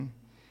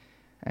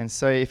And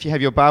so if you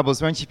have your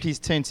Bibles, won't you please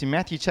turn to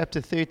Matthew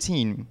chapter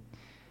 13.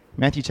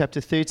 Matthew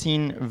chapter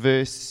 13,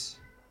 verse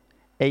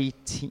 10.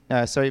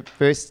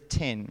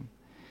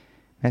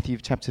 Matthew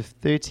chapter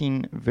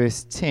 13,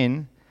 verse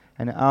 10.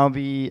 And I'll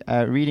be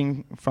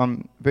reading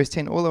from verse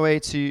 10 all the way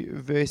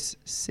to verse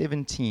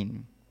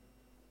 17.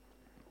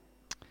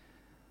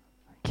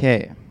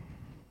 Okay.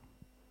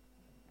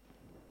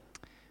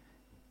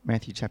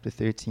 Matthew chapter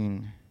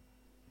 13,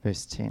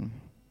 verse 10.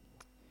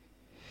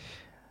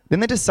 Then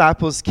the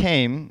disciples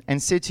came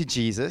and said to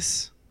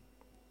Jesus,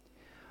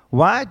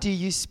 "Why do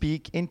you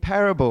speak in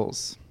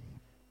parables?"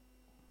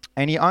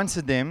 And he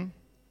answered them,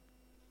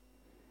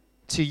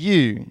 "To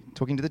you,"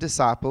 talking to the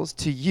disciples,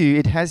 "to you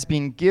it has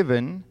been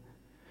given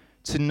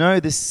to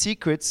know the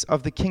secrets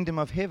of the kingdom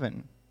of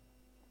heaven.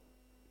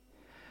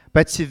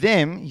 But to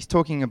them," he's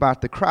talking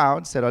about the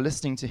crowds that are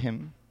listening to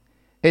him,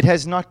 "it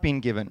has not been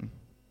given.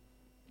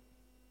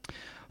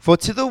 For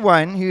to the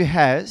one who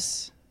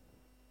has,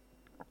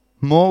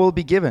 more will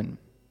be given,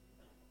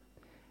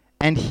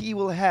 and he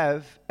will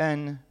have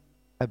an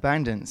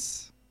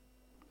abundance.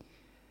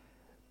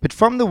 But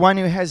from the one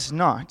who has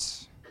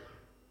not,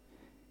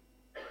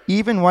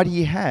 even what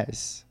he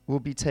has will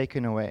be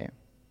taken away.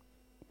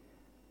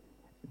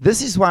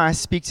 This is why I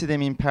speak to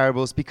them in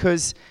parables,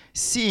 because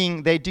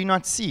seeing they do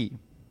not see,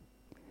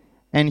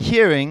 and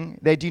hearing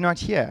they do not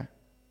hear,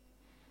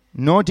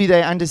 nor do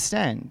they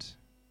understand.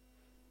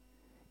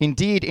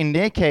 Indeed, in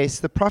their case,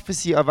 the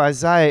prophecy of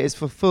Isaiah is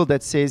fulfilled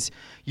that says,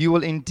 'You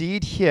will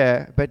indeed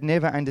hear, but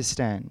never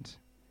understand.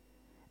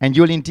 And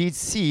you will indeed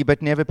see,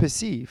 but never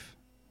perceive.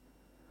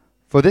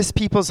 For this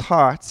people's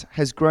heart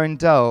has grown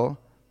dull,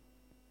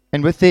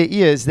 and with their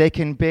ears they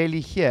can barely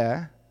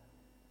hear,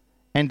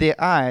 and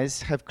their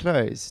eyes have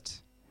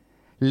closed,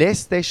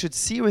 lest they should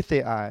see with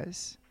their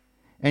eyes,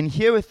 and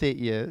hear with their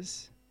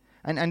ears,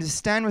 and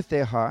understand with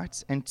their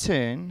hearts, and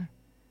turn,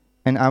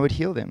 and I would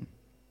heal them.'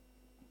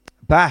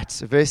 But,"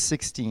 verse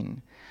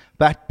 16,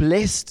 "but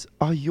blessed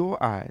are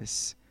your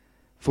eyes,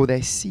 for they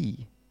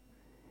see,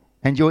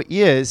 and your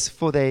ears,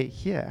 for they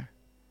hear.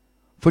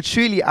 For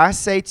truly I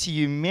say to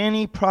you,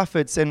 many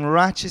prophets and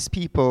righteous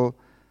people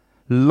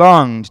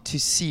longed to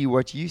see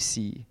what you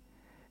see,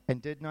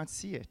 and did not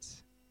see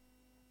it,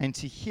 and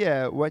to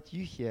hear what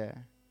you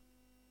hear,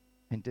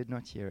 and did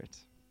not hear it."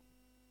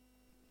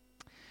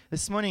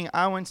 This morning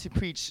I want to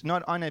preach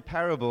not on a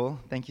parable.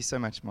 Thank you so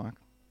much, Mark.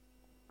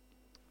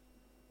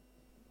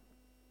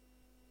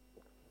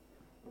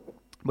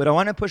 But I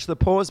want to push the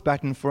pause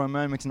button for a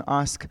moment and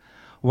ask,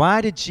 why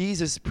did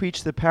Jesus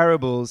preach the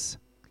parables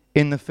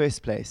in the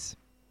first place?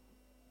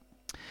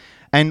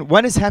 And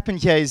what has happened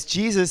here is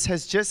Jesus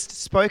has just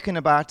spoken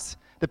about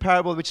the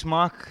parable which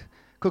Mark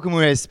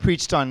Kukumura has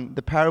preached on,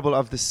 the parable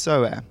of the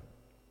sower.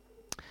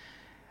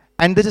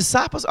 And the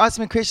disciples asked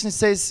him a question that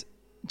says,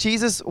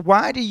 "Jesus,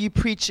 why do you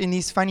preach in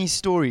these funny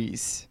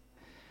stories?"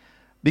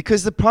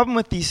 Because the problem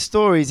with these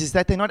stories is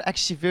that they're not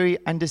actually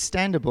very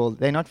understandable.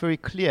 They're not very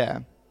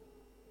clear.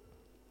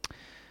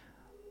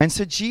 And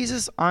so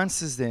Jesus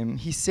answers them.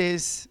 He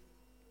says,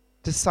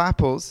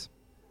 "Disciples,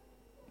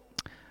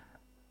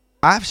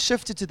 I've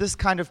shifted to this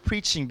kind of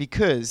preaching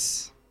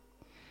because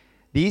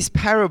these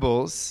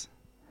parables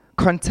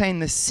contain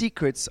the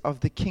secrets of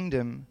the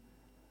kingdom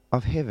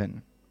of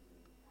heaven."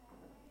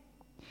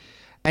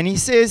 And he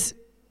says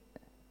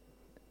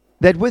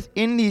that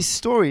within these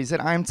stories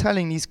that I'm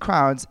telling these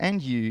crowds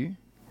and you,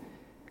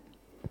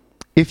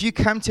 if you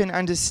come to an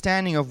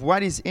understanding of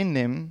what is in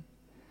them,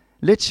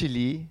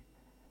 literally,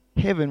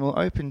 heaven will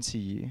open to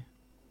you.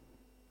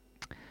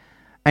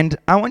 And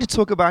I want to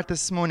talk about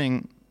this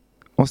morning,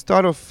 or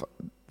start off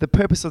the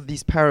purpose of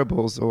these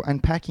parables, or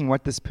unpacking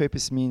what this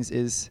purpose means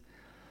is,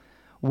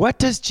 what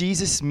does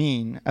Jesus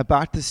mean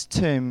about this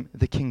term,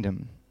 the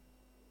kingdom?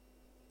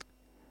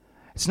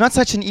 It's not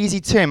such an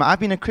easy term. I've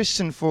been a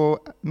Christian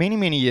for many,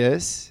 many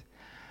years,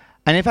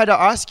 and if I had to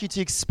ask you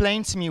to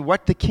explain to me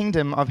what the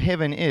kingdom of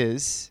heaven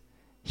is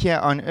here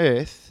on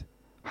earth,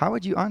 how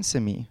would you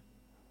answer me?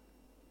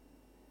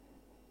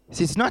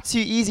 See, it's not too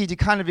easy to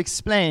kind of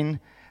explain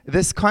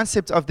this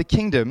concept of the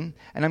kingdom,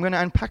 and I'm going to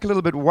unpack a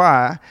little bit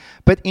why.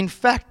 But in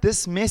fact,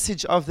 this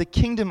message of the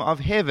kingdom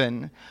of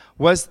heaven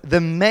was the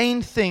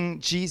main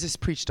thing Jesus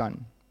preached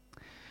on.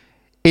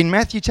 In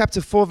Matthew chapter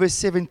 4, verse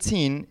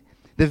 17,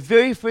 the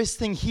very first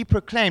thing he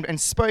proclaimed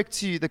and spoke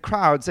to the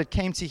crowds that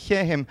came to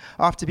hear him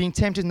after being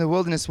tempted in the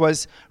wilderness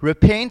was,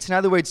 repent. In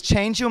other words,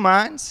 change your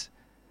minds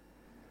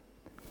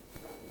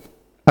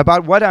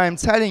about what I am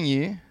telling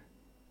you.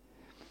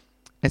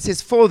 It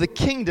says, "For the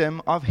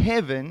kingdom of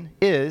heaven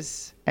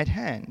is at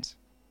hand."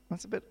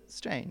 That's a bit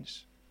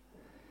strange.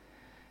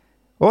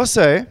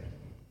 Also,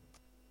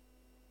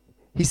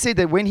 he said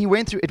that when he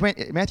went through,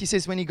 Matthew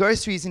says, when he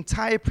goes through his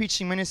entire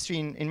preaching ministry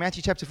in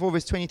Matthew chapter 4,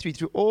 verse 23,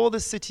 through all the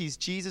cities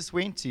Jesus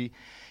went to,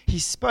 he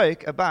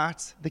spoke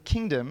about the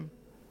kingdom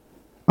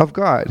of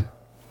God.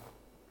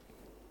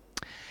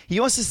 He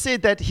also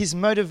said that his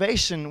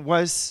motivation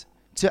was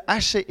to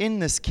usher in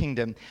this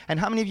kingdom. And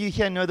how many of you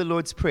here know the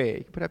Lord's Prayer?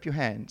 You can put up your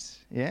hands.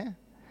 Yeah? It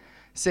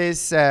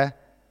says,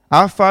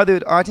 Our Father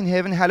who art in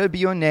heaven, hallowed be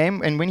your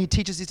name. And when he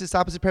teaches his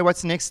disciples to pray,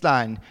 what's the next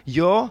line?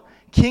 Your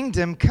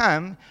kingdom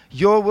come,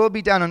 your will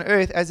be done on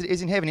earth as it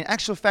is in heaven. In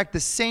actual fact,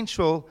 the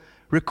central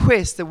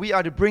request that we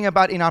are to bring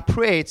about in our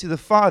prayer to the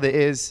Father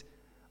is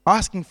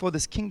asking for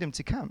this kingdom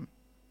to come.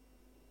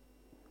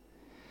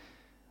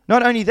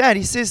 Not only that,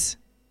 he says,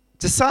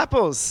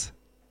 disciples,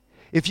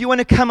 if you want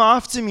to come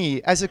after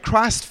me as a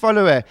Christ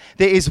follower,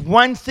 there is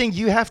one thing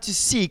you have to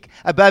seek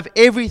above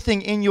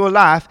everything in your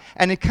life.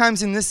 And it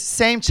comes in this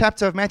same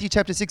chapter of Matthew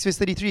chapter 6, verse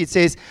 33. It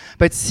says,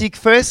 but seek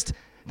first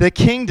the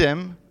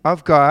kingdom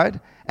of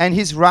God and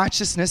his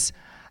righteousness,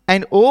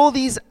 and all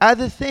these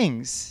other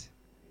things.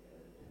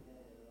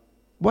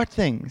 What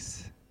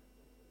things?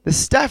 The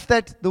stuff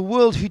that the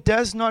world who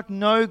does not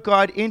know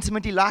God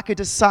intimately like a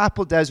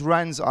disciple does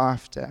runs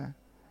after.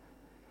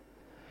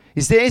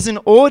 There is an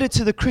order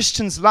to the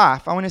Christian's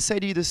life, I want to say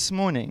to you this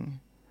morning,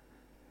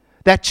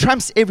 that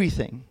trumps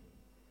everything.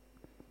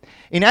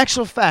 In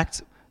actual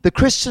fact, the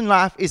Christian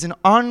life is an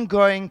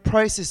ongoing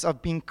process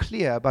of being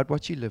clear about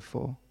what you live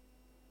for.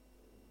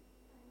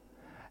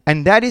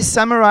 And that is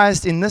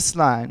summarized in this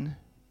line: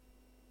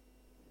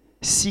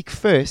 seek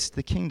first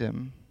the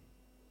kingdom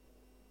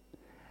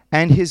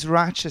and his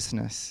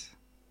righteousness,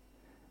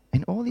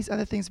 and all these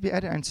other things will be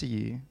added unto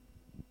you.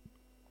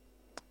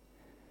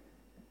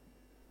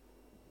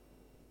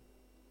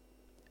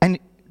 And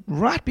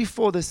right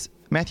before this,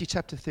 Matthew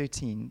chapter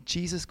 13,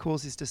 Jesus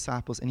calls his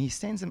disciples and he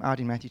sends them out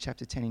in Matthew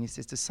chapter 10 and he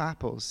says,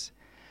 disciples,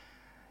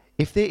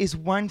 if there is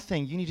one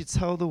thing you need to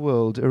tell the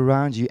world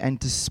around you and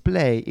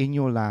display in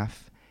your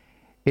life,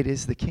 it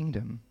is the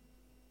kingdom.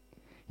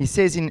 He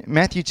says in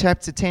Matthew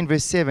chapter 10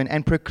 verse 7,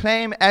 and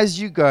proclaim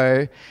as you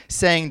go,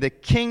 saying the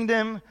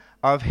kingdom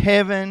of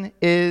heaven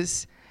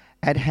is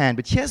at hand.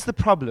 But here's the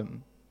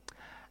problem,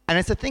 and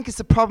I think it's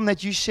a problem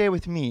that you share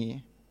with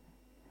me,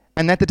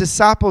 and that the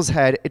disciples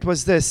had. It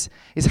was this,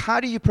 is how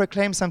do you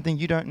proclaim something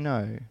you don't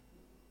know?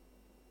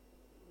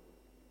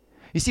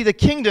 You see, the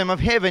kingdom of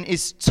heaven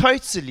is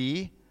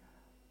totally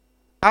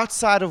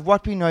outside of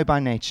what we know by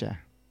nature.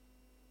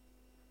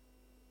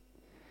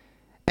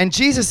 And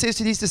Jesus says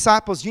to these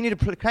disciples, you need to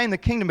proclaim the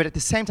kingdom, but at the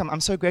same time,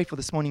 I'm so grateful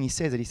this morning he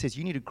says it. He says,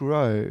 you need to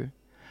grow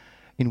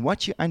in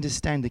what you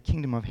understand the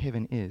kingdom of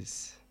heaven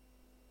is.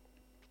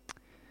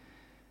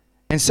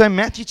 And so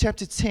Matthew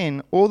chapter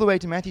 10, all the way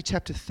to Matthew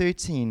chapter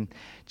 13,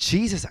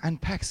 Jesus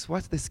unpacks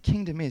what this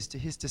kingdom is to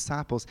his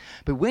disciples.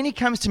 But when he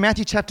comes to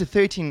Matthew chapter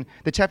 13,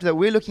 the chapter that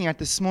we're looking at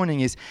this morning,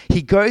 is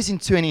he goes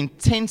into an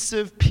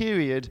intensive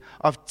period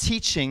of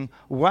teaching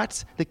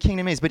what the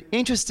kingdom is. But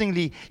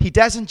interestingly, he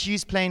doesn't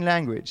use plain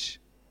language.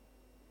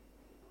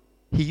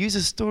 He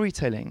uses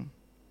storytelling.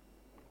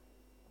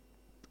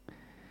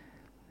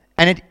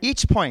 And at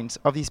each point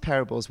of these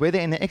parables, whether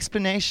in the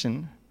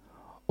explanation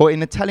or in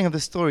the telling of the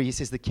story, he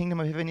says the kingdom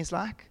of heaven is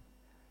like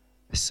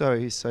a sower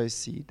who sows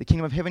seed. The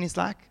kingdom of heaven is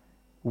like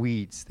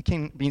weeds. The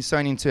king being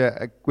sown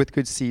into with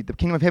good seed. The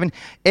kingdom of heaven,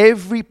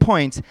 every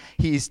point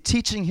he is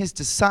teaching his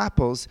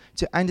disciples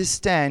to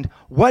understand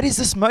what is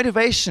this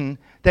motivation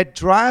that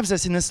drives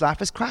us in this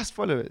life as Christ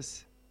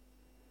followers.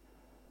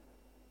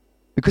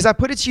 Because I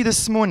put it to you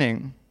this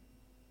morning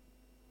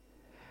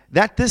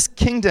that this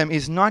kingdom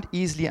is not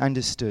easily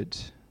understood,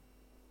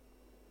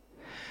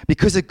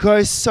 because it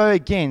goes so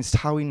against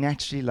how we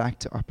naturally like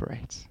to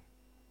operate.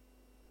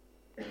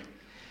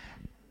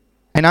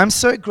 And I'm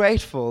so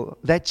grateful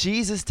that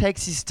Jesus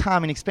takes his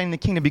time in explaining the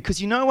kingdom, because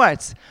you know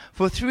what?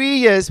 For 3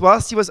 years,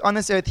 whilst he was on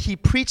this earth, he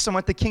preached on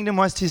what the kingdom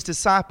was to his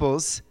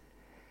disciples.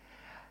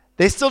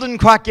 They still didn't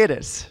quite get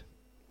it.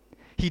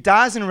 He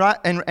dies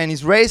and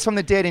is raised from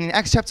the dead. And in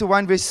Acts chapter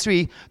 1, verse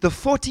 3, the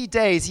 40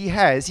 days he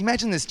has,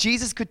 imagine this,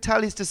 Jesus could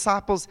tell his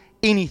disciples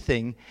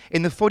anything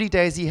in the 40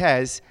 days he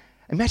has.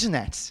 Imagine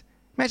that.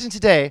 Imagine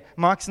today,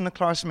 Mark's in the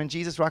classroom and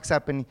Jesus rocks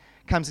up and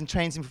comes and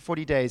trains him for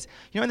 40 days.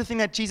 You know the thing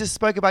that Jesus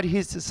spoke about to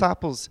his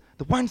disciples?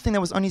 The one thing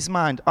that was on his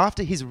mind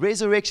after his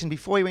resurrection,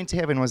 before he went to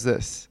heaven, was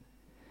this.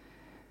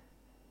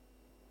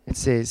 It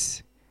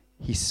says,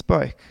 he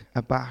spoke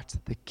about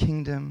the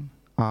kingdom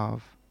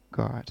of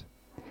God.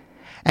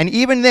 And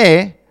even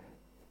there,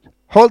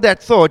 hold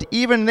that thought,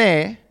 even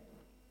there,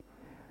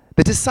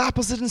 the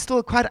disciples didn't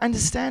still quite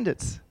understand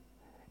it.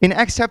 In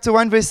Acts chapter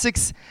 1, verse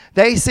 6,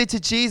 they said to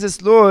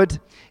Jesus, Lord,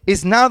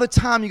 is now the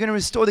time you're going to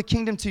restore the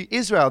kingdom to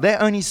Israel? They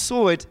only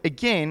saw it,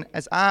 again,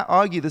 as I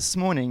argue this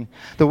morning,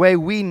 the way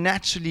we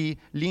naturally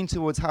lean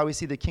towards how we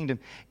see the kingdom.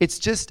 It's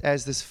just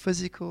as this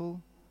physical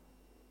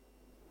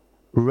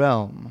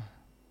realm,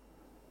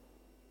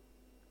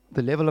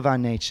 the level of our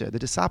nature. The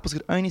disciples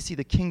could only see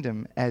the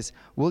kingdom as,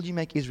 will you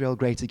make Israel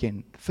great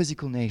again? The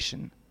physical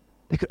nation.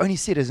 They could only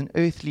see it as an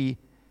earthly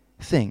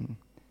thing.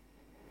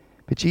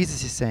 But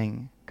Jesus is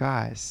saying,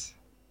 guys,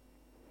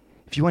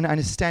 if you want to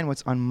understand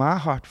what's on my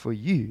heart for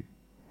you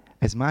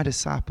as my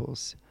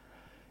disciples,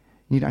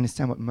 you need to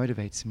understand what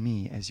motivates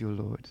me as your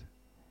Lord.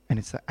 And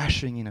it's the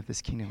ushering in of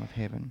this kingdom of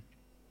heaven.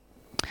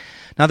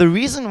 Now, the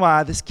reason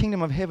why this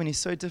kingdom of heaven is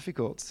so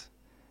difficult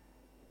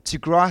to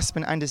grasp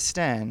and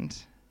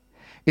understand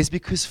is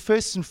because,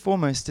 first and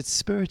foremost, it's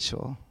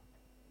spiritual.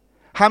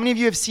 How many of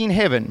you have seen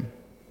heaven?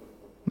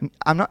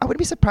 I wouldn't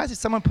be surprised if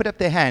someone put up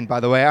their hand, by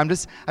the way. I'm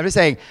just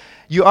saying,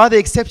 you are the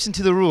exception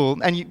to the rule.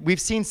 And we've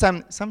seen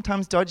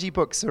sometimes dodgy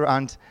books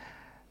around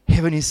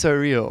heaven is so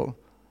real.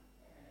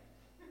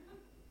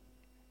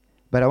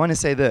 But I want to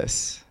say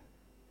this.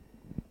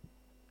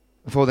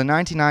 For the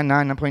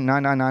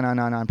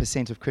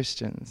 99.99999% of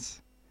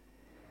Christians,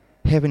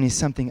 heaven is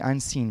something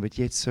unseen but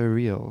yet so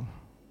real.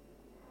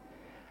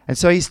 And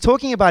so he's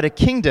talking about a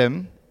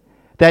kingdom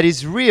that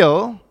is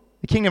real,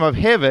 the kingdom of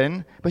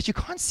heaven, but you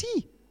can't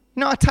see. You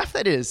know how tough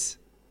that is.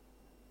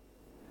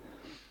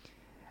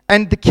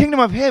 And the kingdom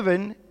of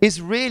heaven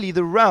is really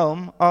the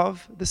realm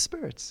of the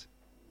spirits.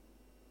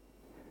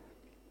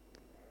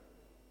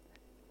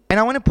 And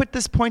I want to put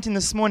this point in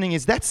this morning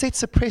is that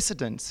sets a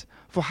precedent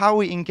for how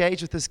we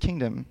engage with this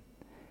kingdom.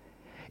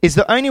 It's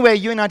the only way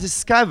you and I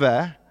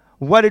discover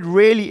what it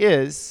really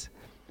is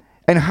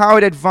and how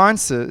it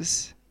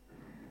advances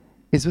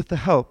is with the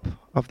help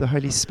of the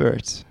Holy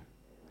Spirit.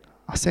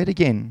 I'll say it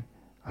again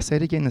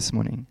this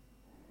morning.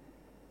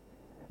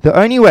 The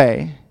only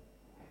way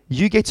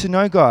you get to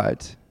know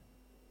God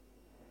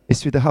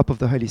is through the help of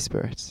the Holy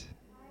Spirit.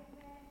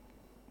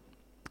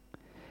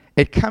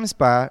 It comes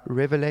by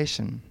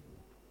revelation.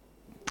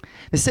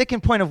 The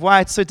second point of why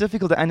it's so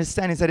difficult to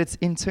understand is that it's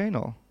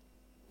internal.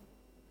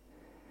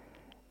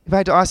 If I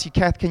had to ask you,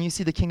 Kath, can you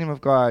see the kingdom of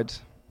God?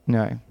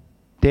 No.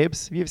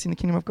 Debs, have you ever seen the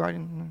kingdom of God?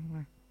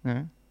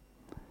 No.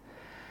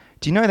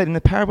 Do you know that in the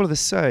parable of the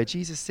sower,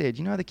 Jesus said,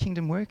 you know how the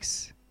kingdom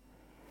works?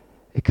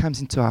 It comes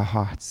into our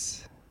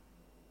hearts.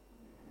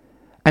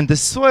 And the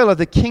soil of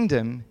the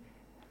kingdom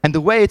and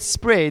the way it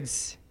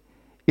spreads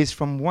is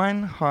from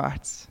one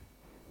heart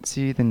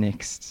to the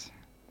next.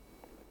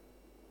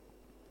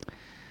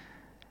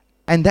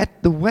 And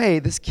that the way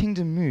this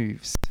kingdom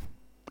moves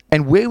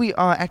and where we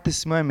are at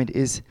this moment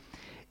is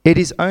it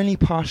is only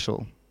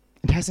partial.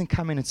 It hasn't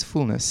come in its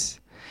fullness.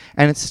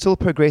 And it's still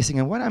progressing.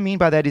 And what I mean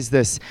by that is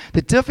this.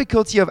 The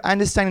difficulty of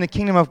understanding the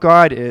kingdom of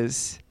God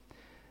is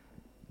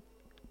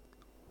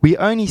we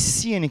only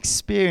see and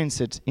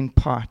experience it in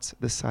part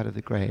this side of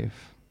the grave.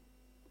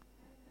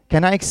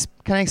 Can I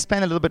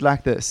explain a little bit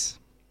like this?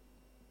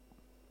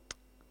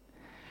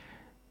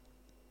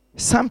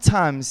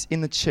 Sometimes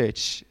in the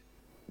church,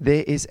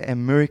 there is a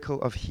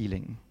miracle of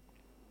healing.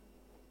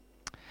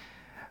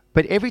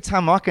 But every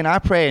time Mark and I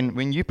pray, and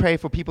when you pray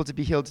for people to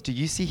be healed, do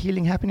you see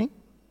healing happening?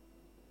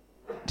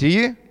 Do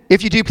you?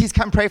 If you do, please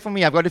come pray for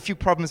me. I've got a few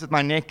problems with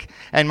my neck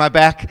and my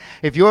back.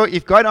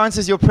 If God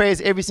answers your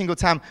prayers every single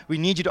time, we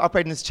need you to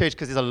operate in this church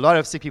because there's a lot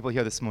of sick people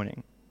here this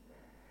morning.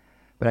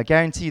 But I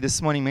guarantee you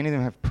this morning, many of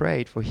them have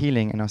prayed for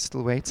healing and are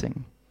still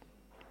waiting.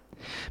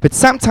 But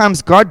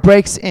sometimes God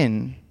breaks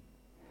in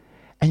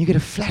and you get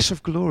a flash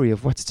of glory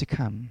of what's to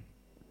come.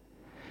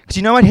 Because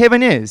you know what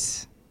heaven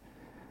is?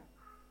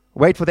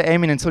 Wait for the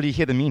amen until you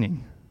hear the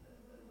meaning.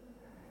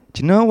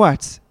 Do you know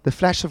what the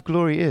flash of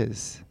glory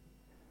is?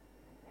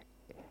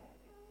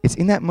 It's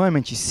in that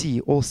moment you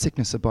see all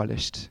sickness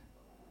abolished.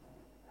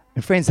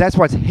 And friends, that's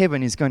what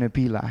heaven is going to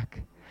be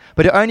like.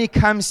 But it only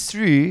comes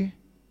through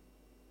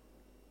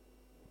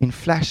in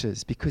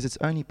flashes because it's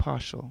only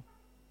partial.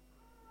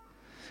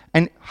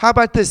 And how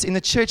about this? In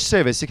the church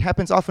service, it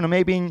happens often, or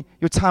maybe in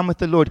your time with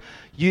the Lord,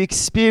 you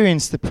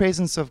experience the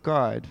presence of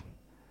God.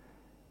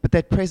 But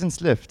that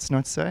presence lifts,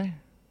 not so?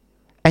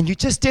 And you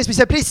just desperately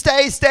say, please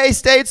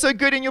stay. It's so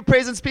good in your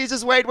presence. Please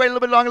just wait a little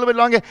bit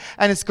longer.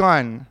 And it's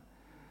gone.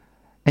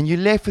 And you're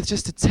left with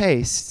just a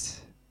taste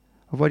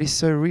of what is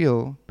so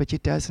real, but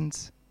it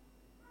doesn't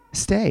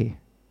stay.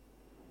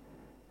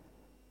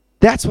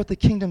 That's what the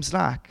kingdom's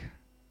like.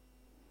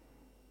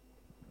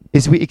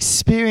 Is we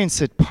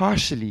experience it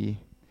partially,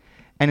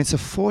 and it's a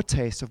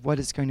foretaste of what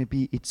it's going to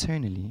be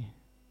eternally.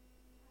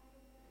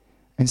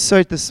 And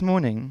so this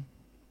morning,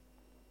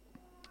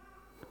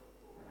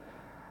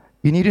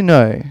 you need to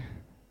know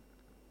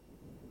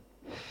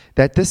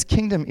that this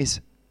kingdom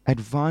is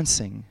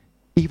advancing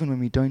even when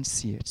we don't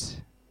see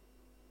it.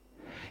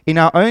 In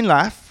our own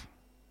life,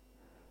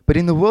 but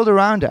in the world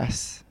around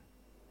us,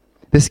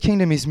 this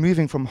kingdom is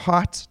moving from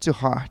heart to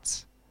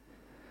heart.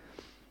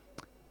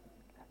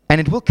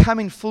 And it will come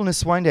in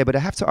fullness one day, but I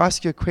have to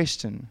ask you a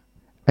question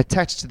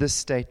attached to this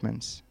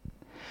statement.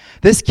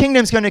 This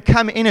kingdom is going to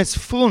come in its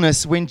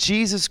fullness when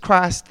Jesus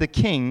Christ, the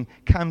King,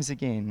 comes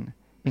again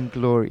in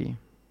glory.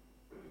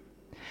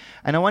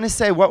 And I want to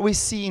say what we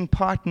see in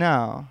part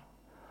now,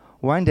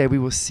 one day we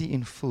will see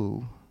in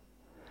full.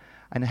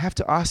 And I have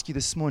to ask you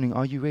this morning,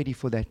 are you ready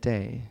for that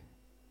day?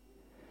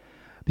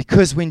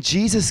 Because when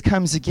Jesus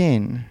comes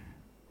again,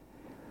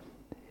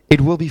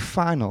 it will be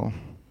final.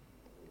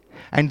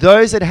 And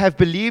those that have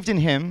believed in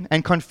him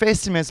and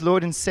confessed him as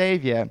Lord and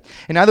Savior,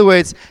 in other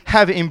words,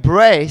 have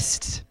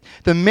embraced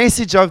the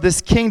message of this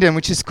kingdom,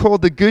 which is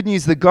called the good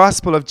news, the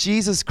gospel of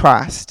Jesus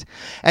Christ,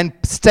 and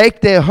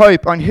staked their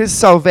hope on his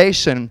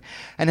salvation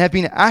and have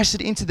been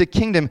ushered into the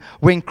kingdom.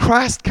 When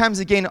Christ comes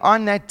again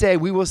on that day,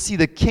 we will see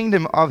the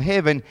kingdom of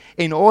heaven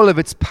in all of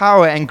its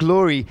power and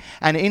glory.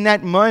 And in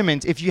that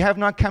moment, if you have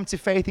not come to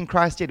faith in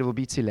Christ yet, it will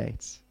be too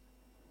late.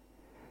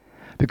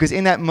 Because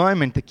in that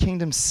moment, the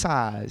kingdom's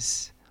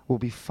size will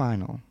be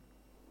final.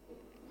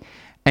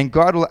 And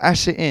God will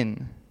usher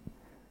in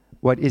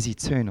what is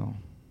eternal.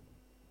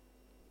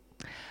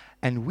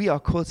 And we are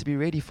called to be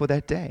ready for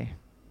that day.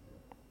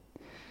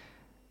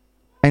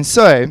 And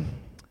so,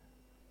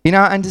 in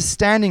our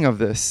understanding of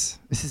this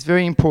is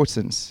very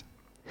important.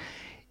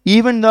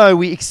 Even though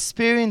we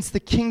experience the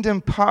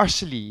kingdom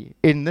partially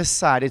in this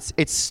side,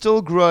 it's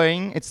still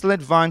growing, it's still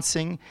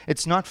advancing,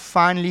 it's not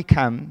finally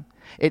come,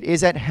 it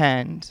is at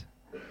hand.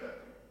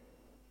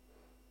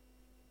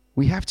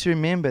 We have to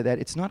remember that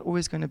it's not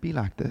always going to be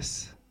like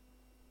this.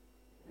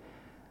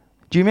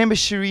 Do you remember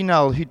Cherie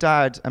Null, who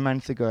died a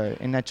month ago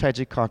in that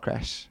tragic car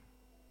crash?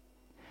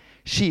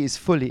 She is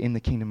fully in the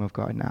kingdom of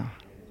God now.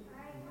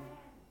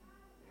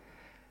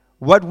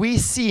 What we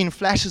see in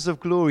flashes of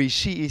glory,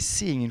 she is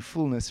seeing in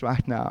fullness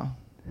right now.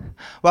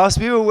 Whilst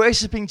we were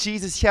worshiping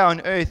Jesus here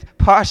on earth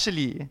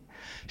partially,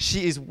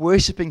 she is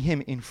worshiping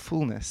him in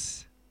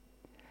fullness.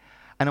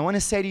 And I want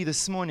to say to you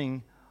this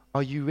morning,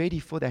 are you ready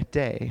for that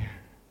day?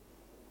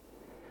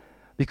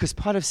 Because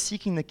part of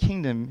seeking the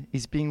kingdom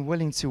is being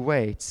willing to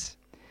wait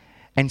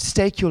and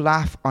stake your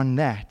life on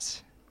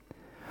that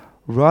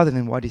rather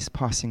than what is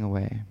passing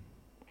away.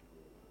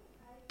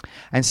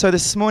 And so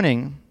this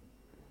morning,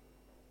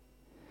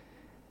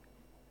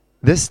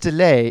 this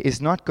delay is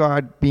not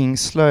God being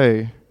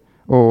slow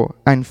or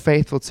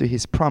unfaithful to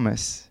his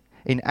promise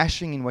in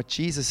ushering in what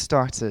Jesus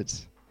started.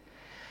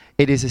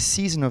 It is a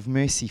season of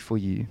mercy for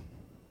you.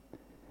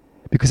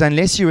 Because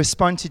unless you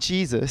respond to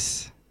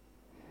Jesus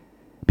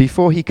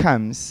before he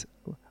comes,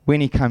 when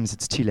he comes,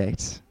 it's too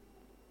late.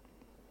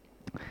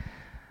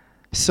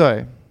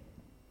 So,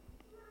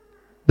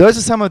 those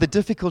are some of the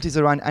difficulties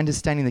around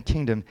understanding the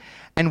kingdom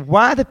and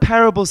why the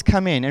parables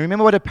come in. And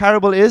remember what a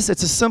parable is?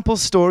 It's a simple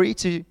story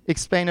to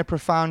explain a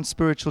profound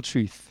spiritual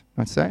truth.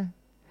 Not so?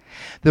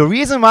 The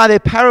reason why they're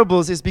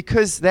parables is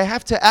because they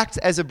have to act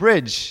as a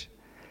bridge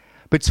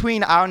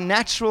between our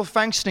natural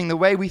functioning, the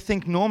way we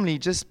think normally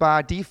just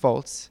by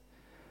default,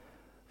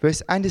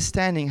 versus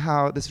understanding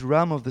how this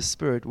realm of the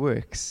Spirit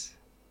works.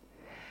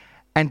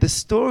 And the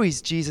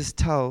stories Jesus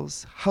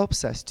tells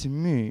helps us to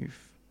move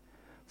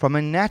from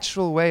a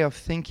natural way of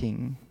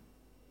thinking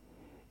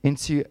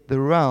into the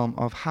realm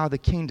of how the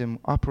kingdom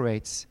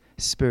operates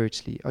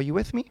spiritually. Are you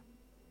with me?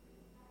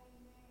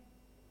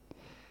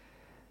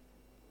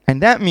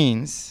 And that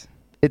means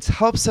it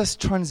helps us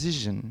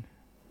transition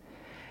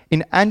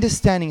in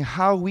understanding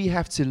how we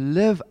have to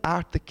live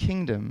out the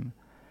kingdom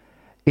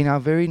in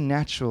our very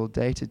natural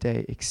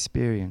day-to-day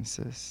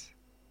experiences.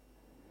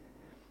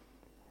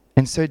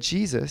 And so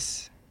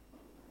Jesus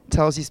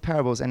tells these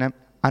parables, and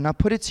I'll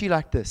put it to you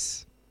like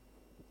this.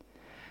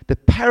 The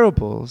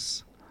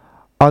parables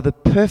are the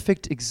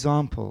perfect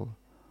example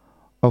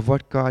of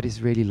what God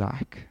is really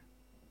like.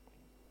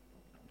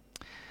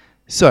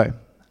 So,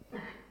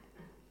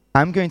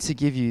 I'm going to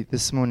give you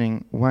this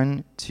morning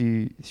 1,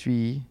 2,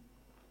 3,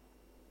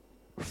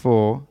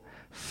 4,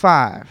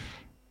 5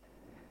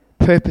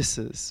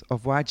 purposes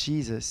of why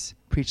Jesus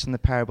preached in the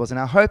parables. And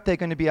I hope they're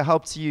going to be a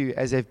help to you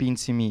as they've been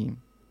to me.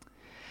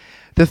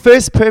 The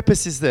first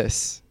purpose is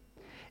this,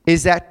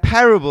 is that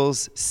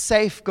parables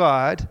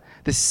safeguard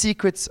the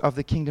secrets of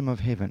the kingdom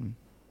of heaven.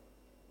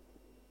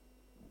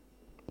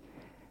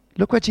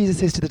 Look what Jesus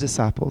says to the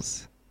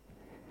disciples.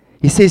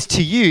 He says,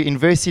 to you, in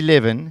verse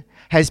 11,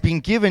 has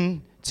been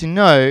given to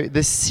know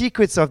the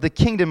secrets of the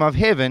kingdom of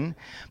heaven,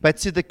 but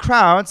to the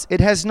crowds it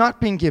has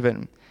not been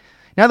given.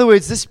 In other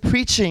words, this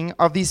preaching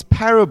of these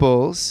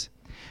parables,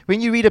 when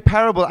you read a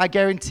parable, I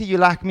guarantee you,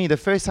 like me, the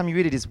first time you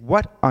read it is,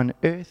 what on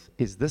earth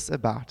is this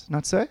about?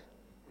 Not so?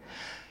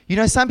 You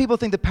know, some people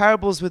think the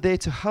parables were there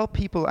to help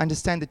people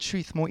understand the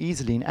truth more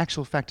easily. In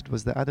actual fact, it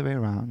was the other way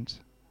around.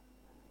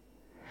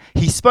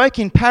 He spoke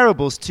in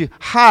parables to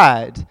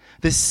hide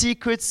the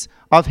secrets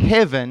of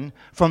heaven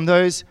from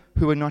those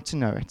who were not to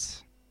know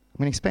it. I'm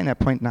going to explain that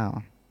point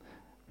now,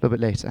 a little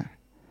bit later.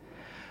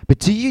 But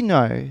do you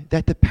know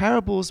that the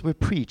parables were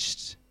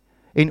preached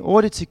in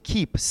order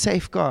to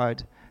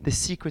safeguard the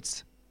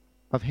secrets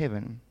of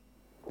heaven?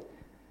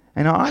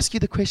 And I'll ask you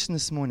the question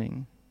this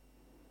morning.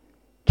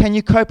 Can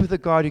you cope with a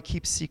God who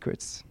keeps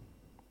secrets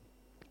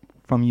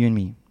from you and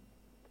me?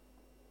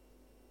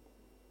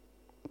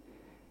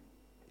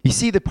 You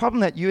see, the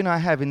problem that you and I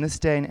have in this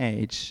day and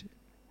age,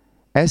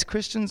 as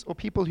Christians or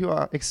people who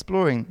are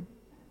exploring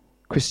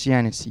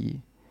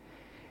Christianity,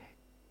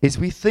 is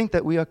we think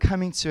that we are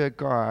coming to a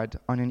God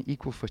on an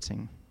equal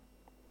footing.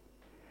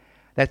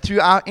 That through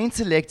our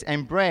intellect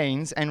and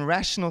brains and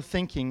rational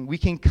thinking, we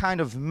can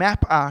kind of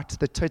map out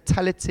the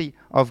totality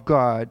of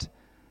God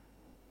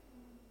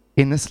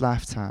in this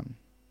lifetime.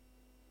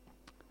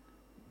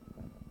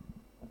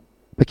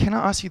 But can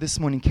I ask you this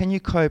morning, can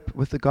you cope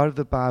with the God of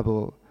the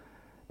Bible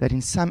that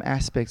in some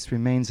aspects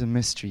remains a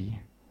mystery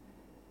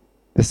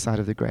this side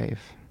of the grave?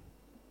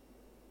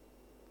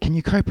 Can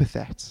you cope with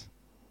that?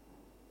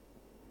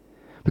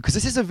 Because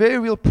this is a very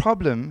real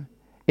problem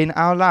in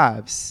our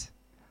lives.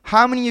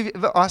 How many of you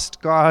have ever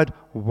asked God,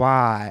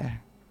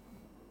 why?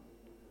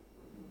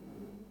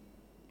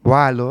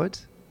 Why, Lord?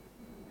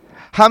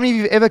 How many of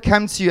you have ever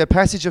come to a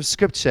passage of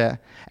Scripture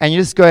and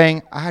you're just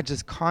going, I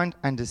just can't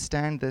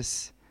understand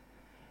this,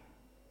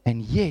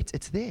 and yet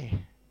it's there?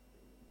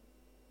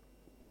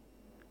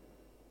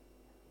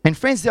 And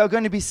friends, there are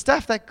going to be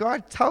stuff that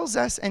God tells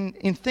us, and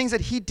in things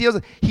that He deals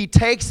with. He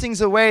takes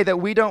things away that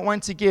we don't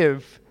want to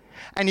give,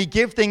 and He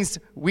gives things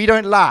we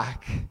don't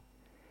like.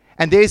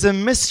 And there's a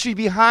mystery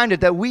behind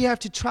it that we have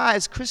to try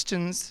as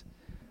Christians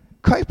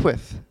cope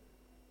with.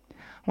 I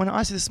want to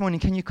ask you this morning,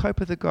 can you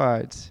cope with a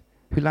God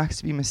who likes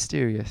to be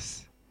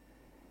mysterious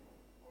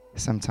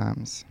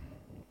sometimes?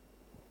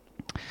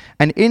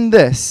 And in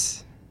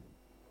this,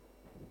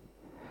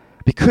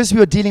 because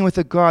we are dealing with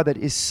a God that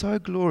is so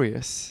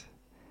glorious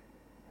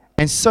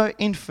and so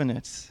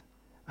infinite,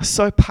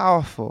 so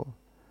powerful,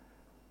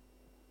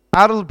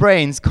 our little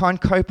brains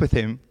can't cope with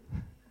Him.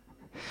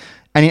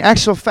 And in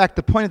actual fact,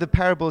 the point of the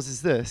parables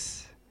is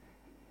this,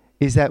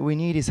 is that we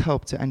need His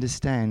help to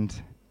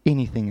understand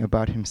anything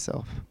about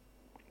Himself.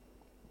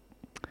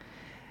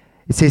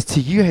 It says,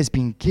 to you has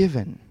been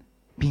given.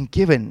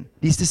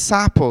 These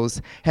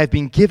disciples have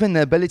been given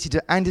the ability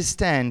to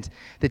understand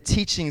the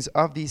teachings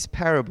of these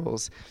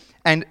parables.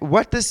 And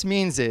what this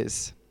means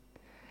is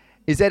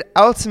that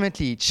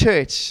ultimately,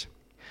 church,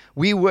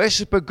 we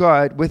worship a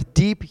God with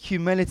deep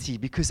humility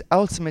because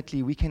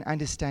ultimately we can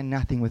understand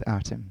nothing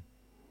without Him.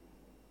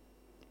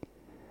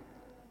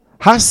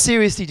 How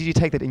seriously did you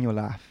take that in your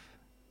life?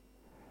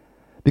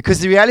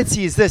 Because the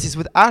reality is this, is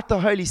without the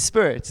Holy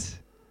Spirit,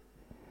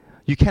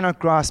 you cannot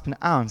grasp an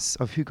ounce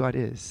of who God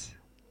is.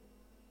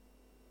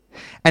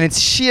 And it's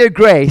sheer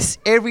grace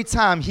every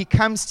time He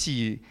comes to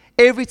you.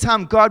 Every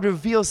time God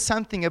reveals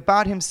something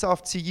about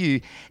Himself to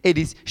you, it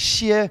is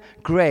sheer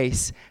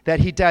grace that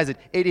He does it.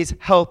 It is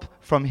help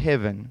from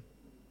heaven.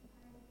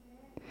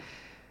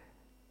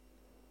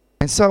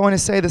 And so I want to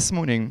say this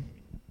morning,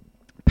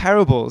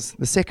 parables,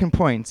 the second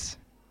point,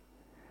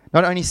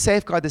 not only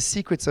safeguard the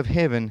secrets of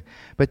heaven,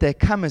 but they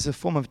come as a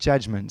form of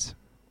judgment.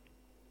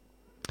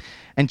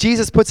 And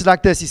Jesus puts it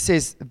like this. He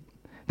says,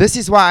 this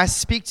is why I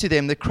speak to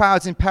them, the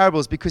crowds, in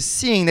parables, because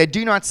seeing they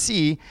do not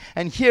see,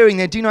 and hearing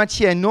they do not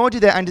hear, nor do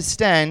they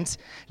understand,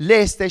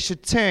 lest they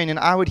should turn and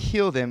I would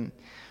heal them.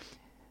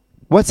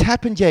 What's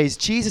happened here is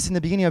Jesus, in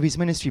the beginning of His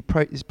ministry,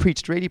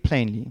 preached really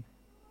plainly.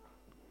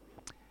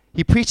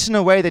 He preached in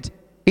a way that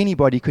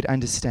anybody could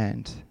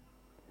understand.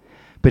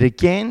 But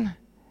again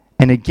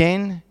and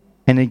again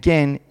and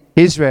again,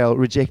 Israel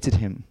rejected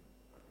Him.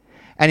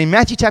 And in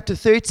Matthew chapter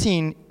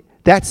 13,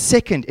 that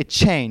second, it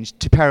changed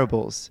to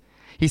parables.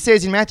 He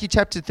says in Matthew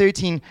chapter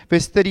 13,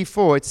 verse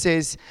 34, it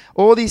says,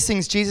 all these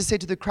things Jesus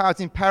said to the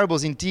crowds in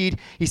parables. Indeed,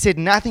 He said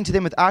nothing to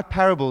them without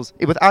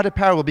a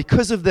parable.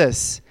 Because of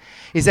this,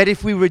 is that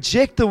if we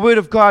reject the word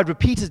of God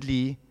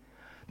repeatedly,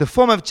 the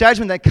form of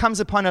judgment that comes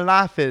upon a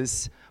life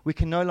is we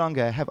can no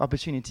longer have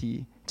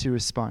opportunity to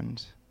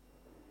respond.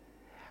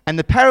 And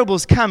the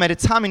parables come at a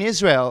time in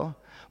Israel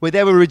where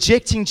they were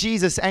rejecting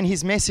Jesus and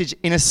His message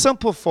in a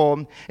simple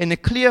form, in a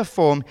clear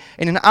form,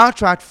 in an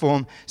outright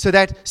form,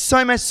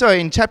 so much so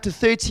in chapter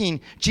 13,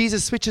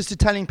 Jesus switches to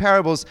telling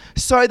parables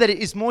so that it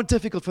is more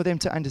difficult for them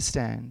to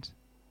understand.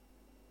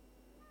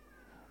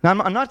 Now,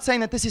 I'm not saying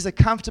that this is a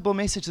comfortable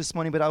message this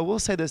morning, but I will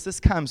say this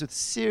comes with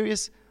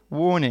serious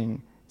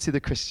warning to the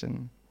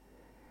Christian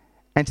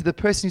and to the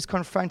person who's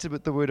confronted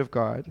with the Word of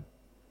God,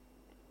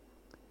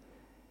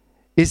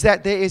 is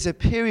that there is a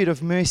period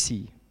of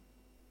mercy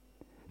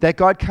that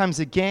God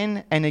comes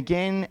again and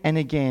again and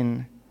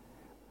again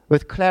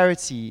with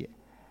clarity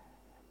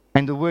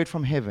and the word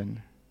from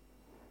heaven.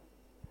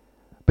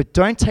 But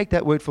don't take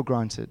that word for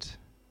granted.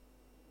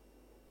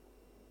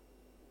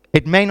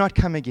 It may not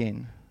come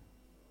again.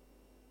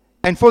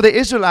 And for the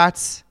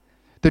Israelites,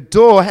 the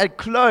door had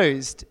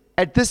closed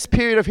at this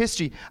period of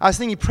history. I was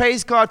thinking,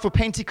 praise God for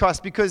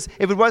Pentecost, because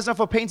if it was not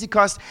for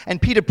Pentecost and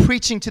Peter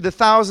preaching to the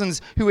thousands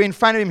who were in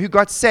front of him who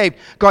got saved,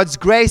 God's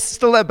grace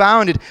still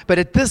abounded. But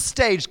at this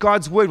stage,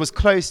 God's word was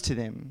closed to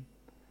them.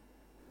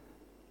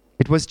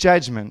 It was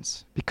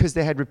judgment because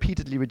they had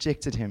repeatedly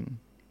rejected Him.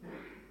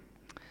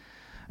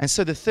 And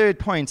so the third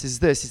point is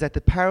this, is that the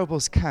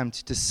parables come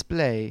to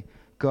display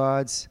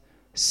God's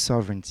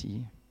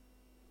sovereignty.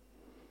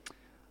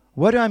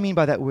 What do I mean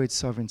by that word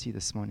sovereignty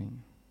this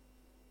morning?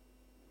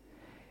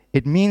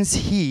 It means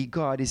He,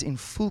 God, is in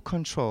full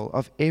control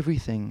of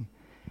everything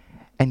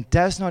and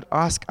does not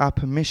ask our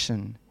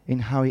permission in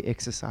how He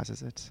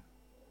exercises it.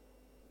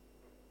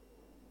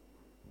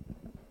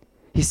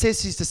 He says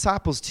to His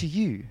disciples, to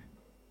you,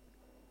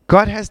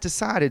 God has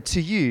decided,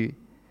 to you,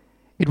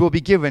 it will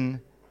be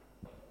given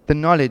the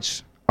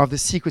knowledge of the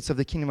secrets of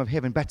the kingdom of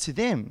heaven. But to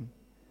them,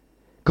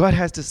 God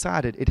has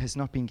decided it has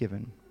not been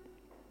given.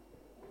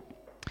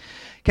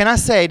 Can I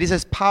say it is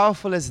as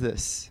powerful as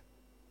this?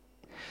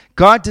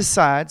 God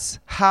decides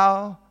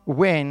how,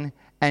 when,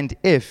 and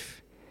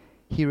if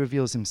He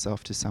reveals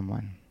Himself to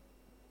someone.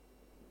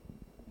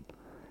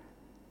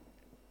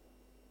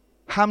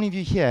 How many of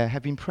you here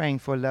have been praying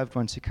for a loved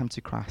one to come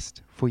to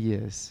Christ for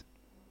years?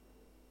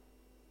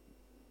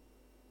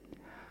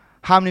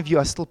 How many of you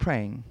are still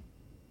praying?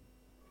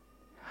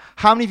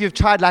 How many of you have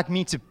tried, like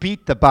me, to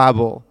beat the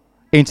Bible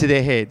into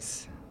their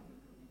heads.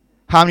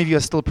 How many of you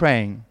are still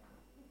praying?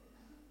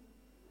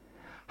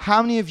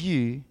 How many of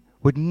you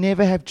would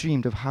never have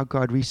dreamed of how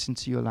God reached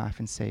into your life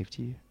and saved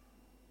you?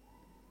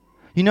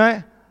 You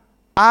know,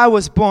 I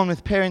was born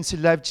with parents who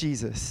loved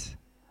Jesus.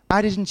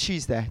 I didn't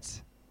choose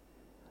that.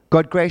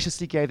 God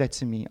graciously gave that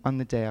to me on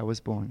the day I was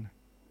born.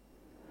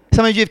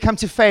 Some of you have come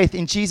to faith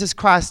in Jesus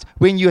Christ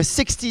when you are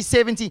 60,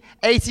 70,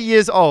 80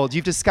 years old.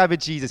 You've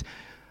discovered Jesus.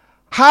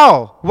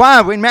 How?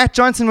 Why? When Matt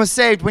Johnson was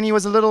saved when he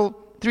was a little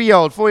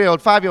 3-year-old,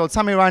 4-year-old, 5-year-old,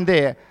 somewhere around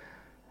there,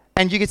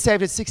 and you get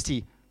saved at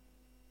 60.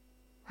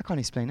 I can't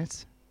explain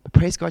it. But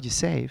praise God, you're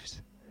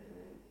saved.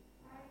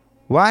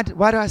 Why do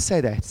I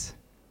say that?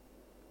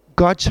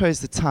 God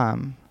chose the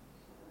time.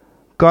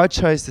 God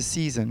chose the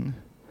season.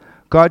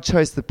 God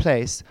chose the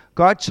place.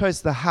 God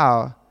chose the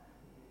how.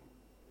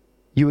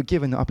 You were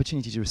given the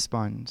opportunity to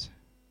respond.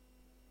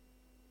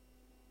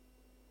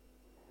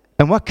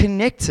 And what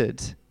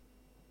connected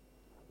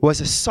was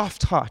a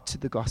soft heart to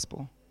the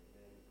gospel.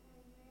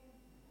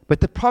 But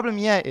the problem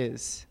here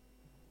is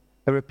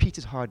a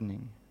repeated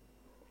hardening.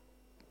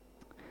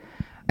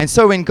 And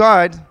so when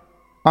God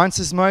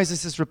answers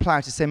Moses' reply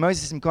to say,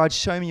 Moses, God,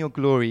 show me your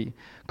glory.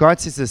 God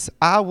says this,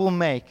 I will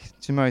make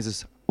to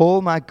Moses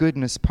all my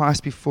goodness pass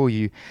before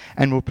you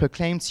and will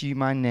proclaim to you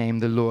my name,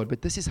 the Lord.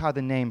 But this is how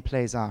the name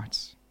plays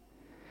out.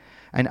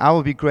 And I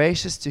will be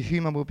gracious to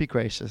whom I will be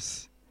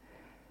gracious.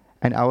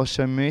 And I will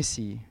show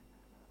mercy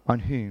on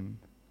whom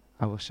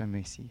I will show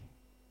mercy.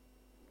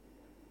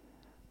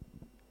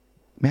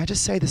 May I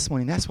just say this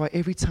morning, that's why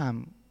every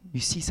time you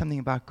see something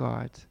about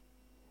God,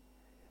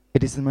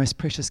 it is the most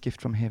precious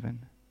gift from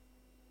heaven.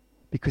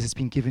 Because it's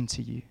been given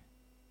to you.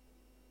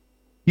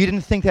 You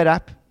didn't think that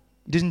up.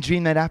 You didn't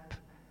dream that up.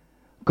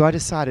 God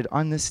decided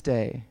on this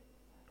day,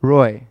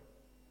 Roy,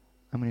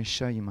 I'm going to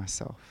show you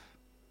myself.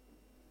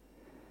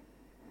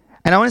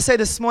 And I want to say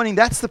this morning,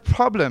 that's the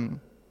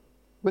problem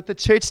with the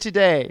church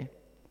today,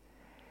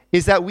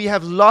 is that we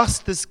have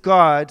lost this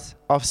God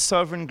of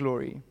sovereign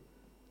glory.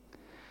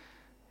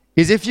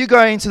 Is if you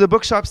go into the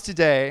bookshops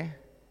today,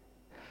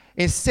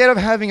 instead of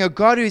having a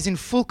God who is in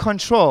full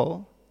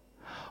control,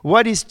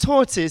 what is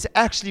taught is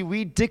actually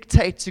we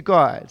dictate to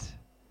God.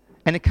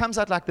 And it comes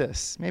out like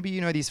this. Maybe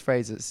you know these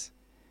phrases.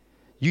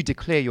 You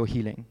declare your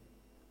healing.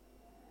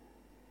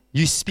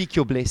 You speak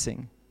your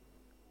blessing.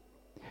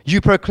 You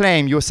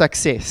proclaim your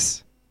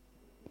success.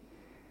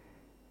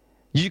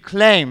 You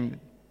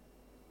claim,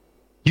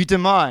 you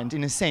demand,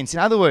 in a sense. In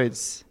other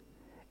words,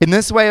 in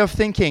this way of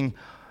thinking,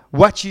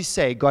 what you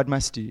say, God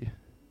must do.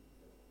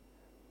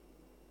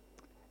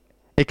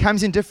 It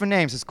comes in different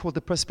names. It's called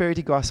the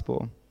prosperity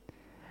gospel.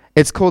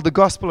 It's called the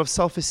gospel of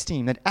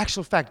self-esteem. That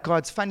actual fact,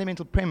 God's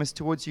fundamental premise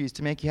towards you is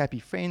to make you happy.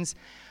 Friends,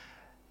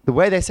 the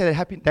way they say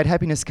that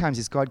happiness comes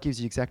is God gives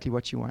you exactly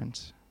what you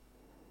want.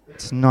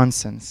 It's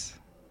nonsense.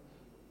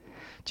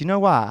 Do you know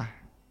why?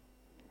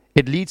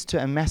 It leads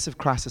to a massive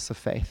crisis of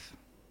faith.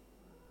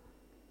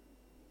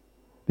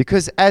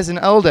 Because as an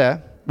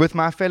elder, with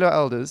my fellow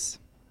elders,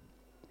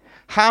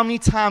 how many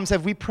times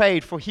have we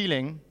prayed for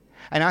healing?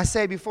 And I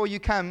say, before you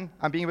come,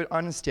 I'm being a bit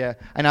honest here,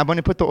 and I'm going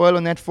to put the oil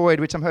on that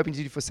forehead, which I'm hoping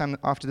to do for some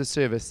after the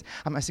service.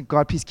 I'm asking,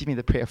 God, please give me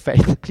the prayer of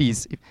faith,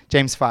 please.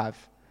 James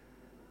 5.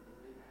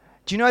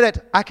 Do you know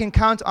that I can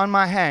count on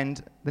my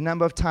hand the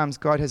number of times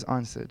God has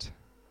answered?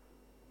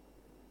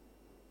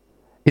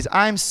 Is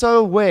I'm so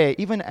aware,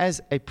 even as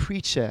a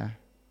preacher,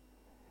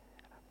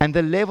 and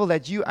the level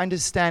that you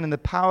understand and the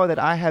power that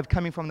I have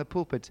coming from the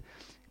pulpit,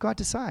 God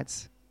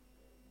decides.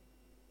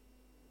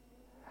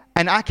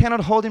 And I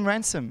cannot hold him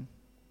ransom.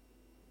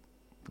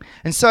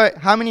 And so,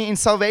 how many in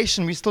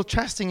salvation, we're still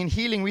trusting in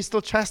healing, we're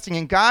still trusting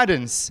in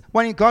guidance.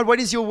 Wanting, God, what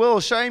is your will?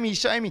 Show me,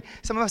 show me.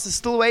 Some of us are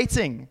still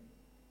waiting.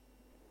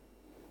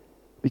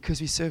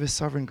 Because we serve a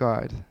sovereign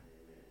God.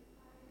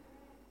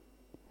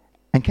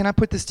 And can I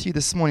put this to you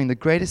this morning? The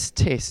greatest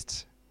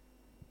test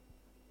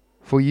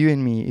for you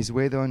and me is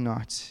whether or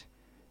not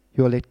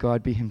you'll let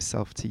God be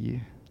himself to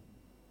you.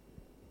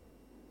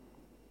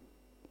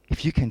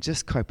 If you can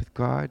just cope with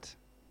God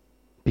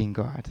being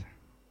God.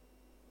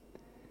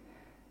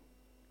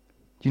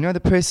 You know, the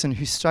person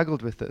who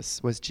struggled with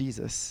this was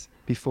Jesus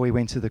before he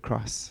went to the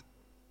cross.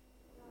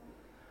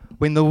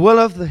 When the will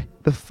of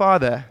the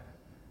Father,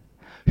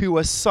 who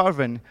was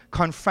sovereign,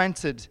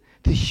 confronted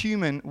the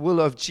human will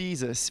of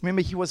Jesus.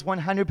 Remember, he was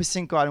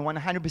 100% God and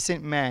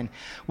 100% man.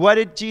 What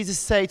did Jesus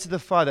say to the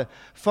Father?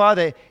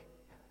 Father,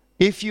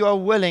 if you are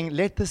willing,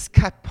 let this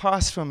cup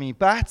pass from me,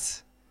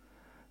 but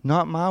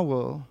not my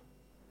will,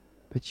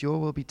 but your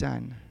will be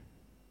done.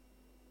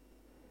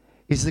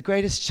 Is the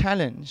greatest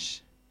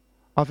challenge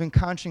of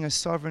encountering a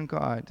sovereign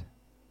God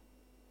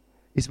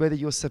is whether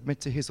you'll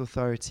submit to his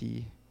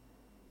authority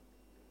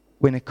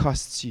when it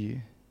costs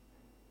you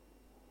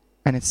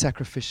and it's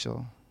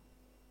sacrificial,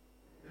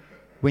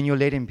 when you'll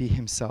let him be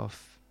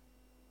himself.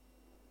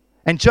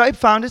 And Job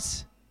found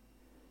it.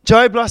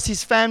 Job lost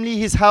his family,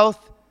 his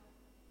health.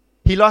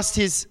 He lost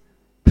his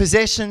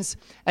possessions,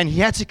 and he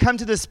had to come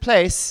to this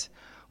place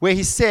where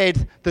he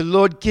said, the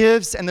Lord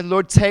gives and the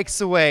Lord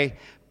takes away.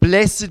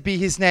 Blessed be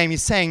his name.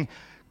 He's saying,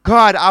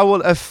 God, I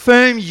will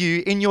affirm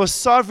you in your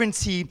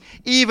sovereignty,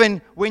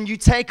 even when you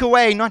take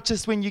away, not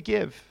just when you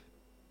give.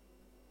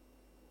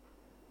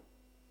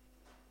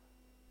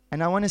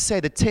 And I want to say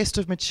the test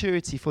of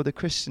maturity for the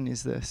Christian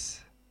is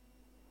this,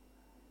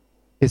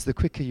 is the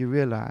quicker you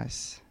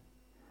realize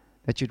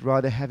that you'd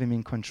rather have him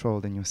in control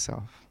than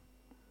yourself.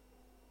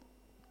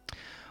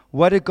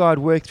 What did God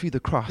work through the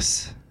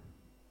cross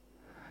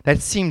that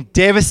seemed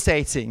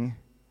devastating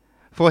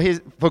for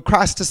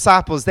Christ's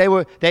disciples?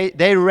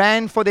 They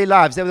ran for their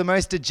lives. They were the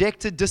most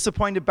dejected,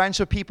 disappointed bunch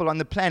of people on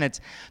the planet.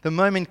 The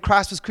moment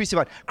Christ was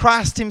crucified,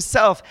 Christ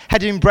himself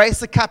had to embrace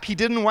the cup he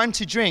didn't want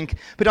to drink.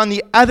 But on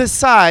the other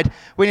side,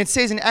 when it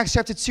says in Acts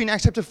chapter 2 and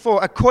Acts chapter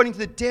 4, according to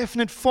the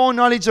definite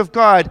foreknowledge of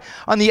God,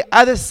 on the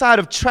other side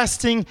of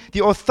trusting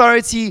the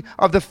authority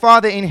of the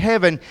Father in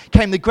heaven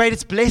came the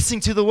greatest blessing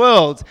to the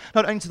world,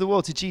 not only to the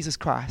world, to Jesus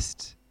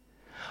Christ.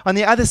 On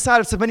the other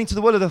side of submitting to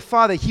the will of the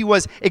Father, he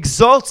was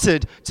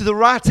exalted to the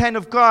right hand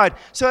of God,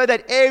 so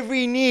that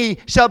every knee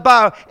shall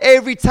bow,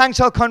 every tongue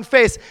shall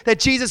confess that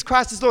Jesus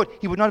Christ is Lord.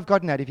 He would not have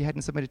gotten that if he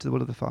hadn't submitted to the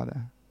will of the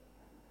Father.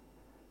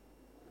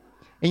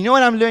 And you know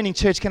what I'm learning,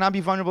 church? Can I be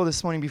vulnerable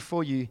this morning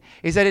before you?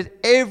 Is that at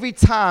every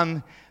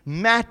time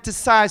Matt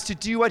decides to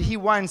do what he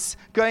wants,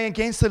 going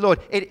against the Lord,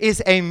 it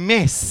is a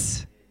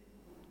mess.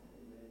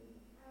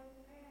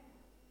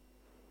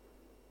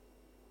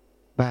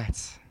 But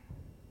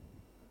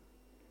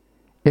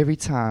every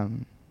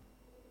time,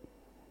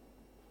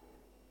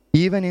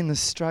 even in the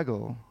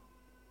struggle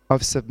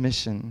of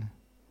submission,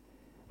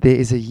 there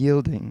is a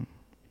yielding.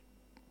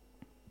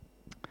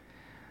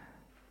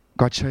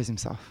 God shows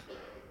himself.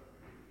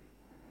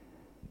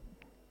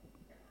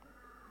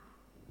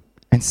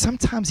 And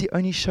sometimes he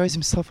only shows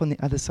himself on the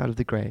other side of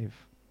the grave.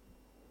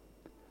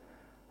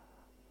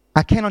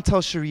 I cannot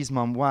tell Cherie's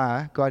mom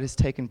why God has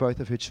taken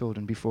both of her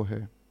children before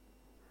her.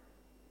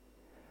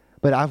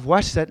 But I've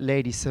watched that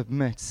lady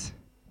submit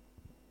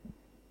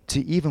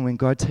to even when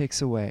God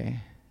takes away.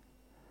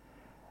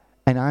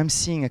 And I'm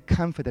seeing a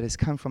comfort that has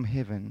come from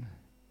heaven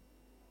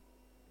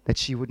that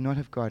she would not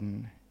have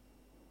gotten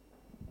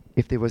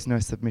if there was no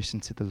submission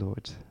to the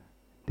Lord.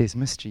 There's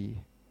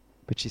mystery,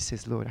 but she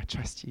says, Lord, I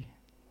trust you.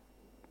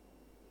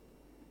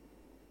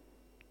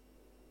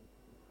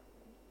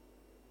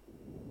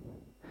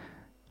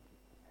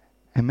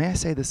 And may I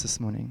say this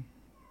morning?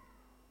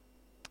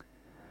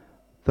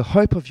 The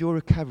hope of your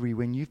recovery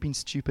when you've been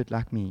stupid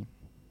like me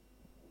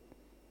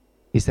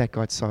is that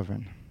God's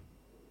sovereign.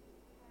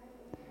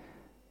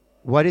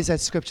 What is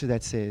that scripture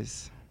that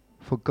says,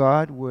 for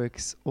God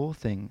works all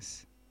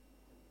things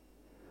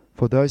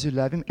for those who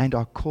love him and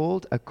are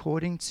called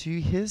according to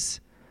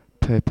his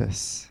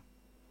purpose?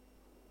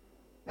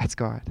 That's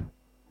God.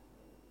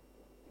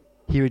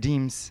 He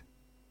redeems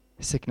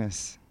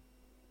sickness,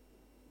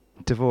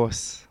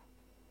 divorce,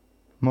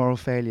 moral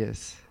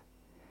failures.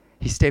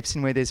 He steps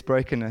in where there's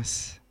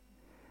brokenness,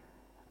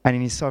 and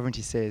in his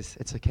sovereignty says,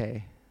 it's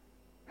okay.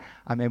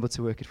 I'm able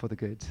to work it for the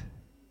good.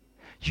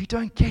 You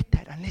don't get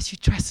that unless you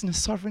trust in a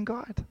sovereign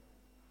God.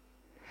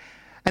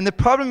 And the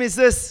problem is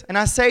this, and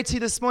I say to you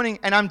this morning,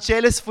 and I'm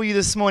jealous for you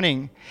this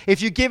morning,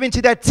 if you give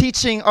into that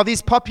teaching of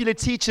these popular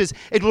teachers,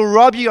 it will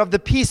rob you of the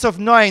peace of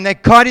knowing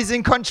that God is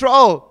in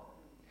control.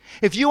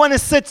 If you want to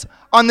sit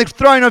on the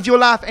throne of your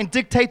life and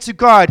dictate to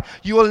God,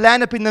 you will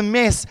land up in the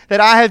mess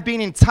that I have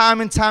been in time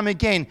and time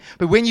again.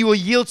 But when you will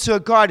yield to a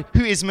God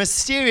who is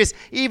mysterious,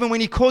 even when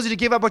he calls you to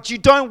give up what you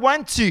don't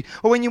want to,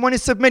 or when you want to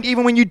submit,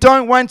 even when you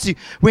don't want to,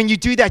 when you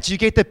do that, you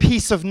get the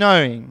peace of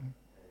knowing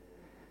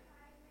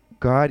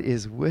God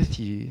is with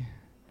you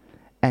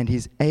and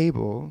he's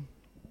able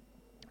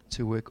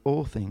to work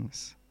all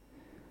things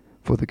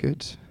for the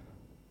good.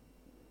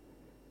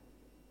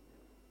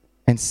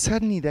 And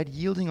suddenly that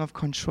yielding of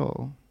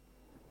control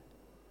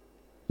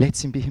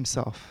lets him be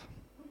himself.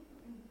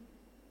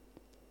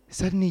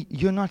 Suddenly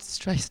you're not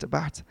stressed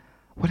about,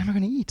 what am I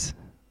going to eat?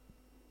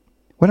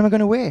 What am I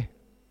going to wear?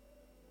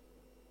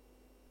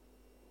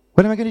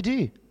 What am I going to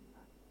do?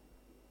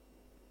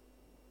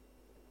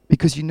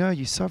 Because you know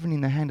you're sovereign in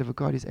the hand of a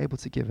God who's able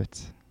to give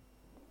it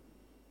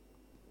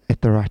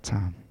at the right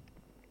time.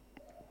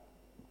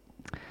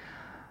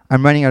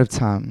 I'm running out of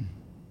time.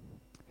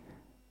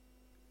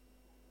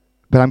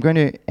 But I'm going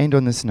to end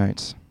on this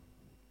note,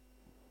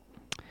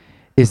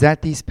 is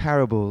that these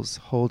parables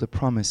hold a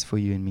promise for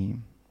you and me.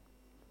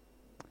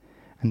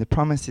 And the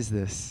promise is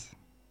this.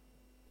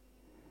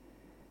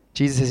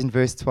 Jesus says in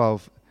verse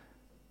 12,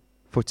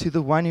 for to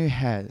the one who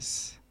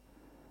has,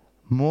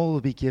 more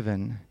will be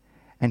given,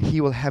 and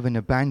he will have an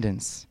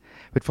abundance.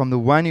 But from the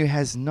one who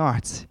has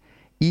not,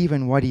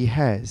 even what he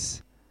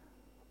has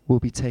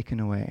will be taken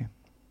away.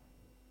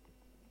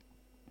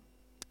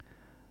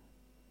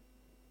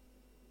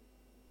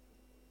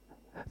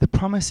 The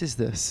promise is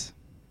this.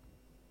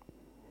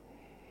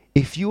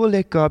 If you will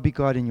let God be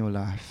God in your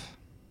life,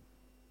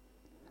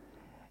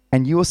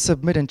 and you will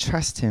submit and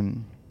trust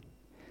him,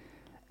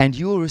 and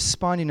you will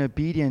respond in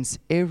obedience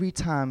every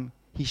time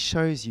he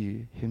shows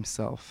you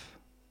himself,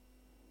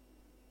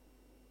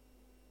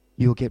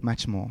 you'll get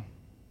much more.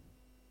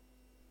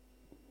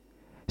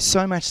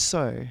 So much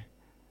so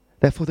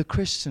that for the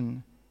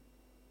Christian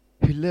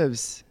who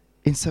lives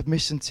in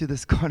submission to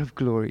this God of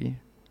glory,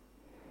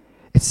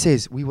 it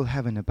says we will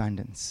have an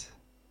abundance.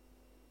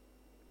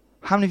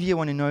 How many of you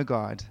want to know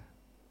God?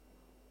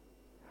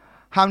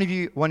 How many of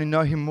you want to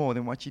know Him more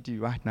than what you do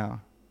right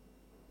now?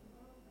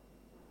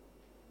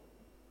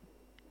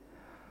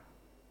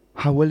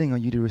 How willing are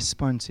you to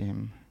respond to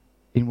Him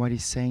in what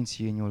He's saying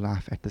to you in your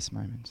life at this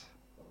moment?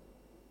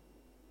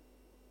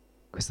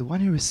 Because the one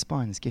who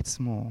responds gets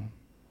more.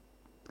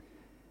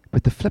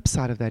 But the flip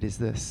side of that is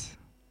this.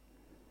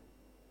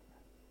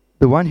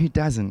 The one who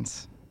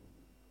doesn't,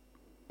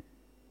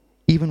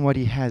 even what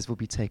he has will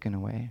be taken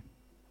away.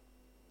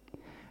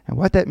 And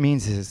what that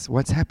means is,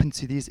 what's happened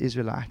to these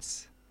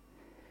Israelites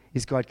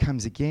is God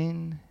comes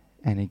again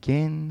and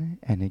again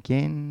and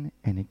again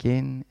and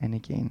again and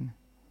again.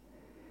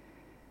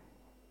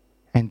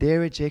 And their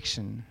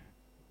rejection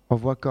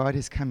of what God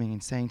is coming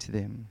and saying to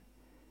them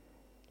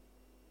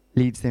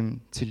leads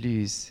them to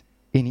lose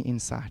any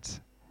insight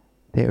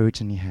they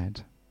originally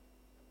had.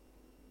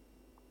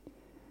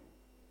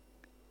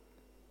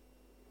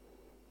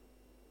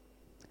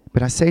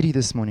 But I say to you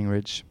this morning,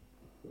 Ridge,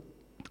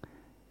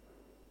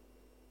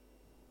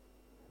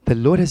 the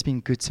Lord has been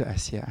good to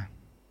us here.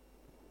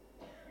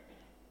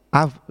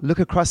 I look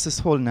across this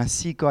hall and I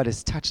see God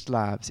has touched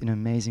lives in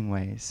amazing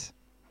ways.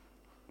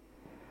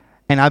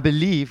 And I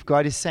believe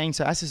God is saying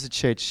to us as a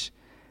church,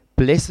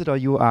 blessed are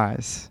your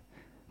eyes,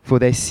 for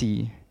they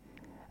see,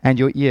 and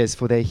your ears,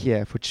 for they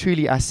hear. For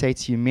truly I say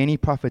to you, many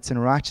prophets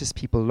and righteous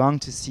people long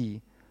to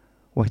see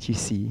what you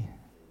see.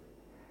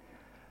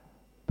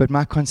 But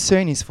my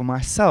concern is for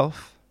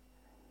myself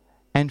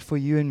and for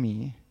you and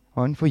me,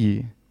 and for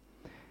you,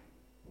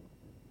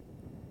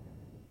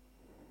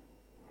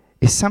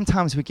 is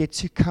sometimes we get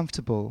too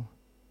comfortable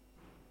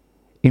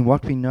in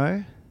what we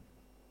know,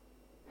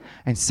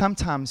 and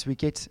sometimes we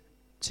get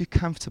too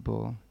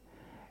comfortable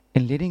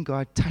in letting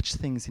God touch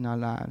things in our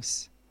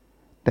lives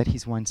that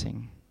He's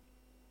wanting.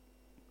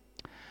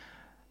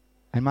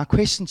 And my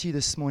question to you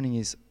this morning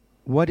is,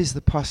 what is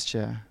the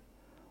posture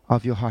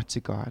of your heart to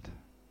God?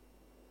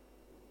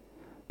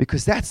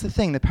 Because that's the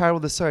thing the parable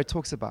of the sower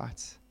talks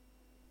about,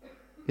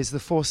 is the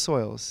four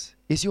soils.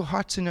 Is your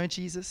heart to know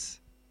Jesus?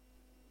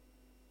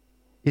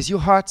 Is your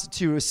heart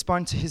to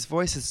respond to His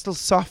voice? Is it still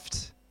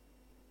soft?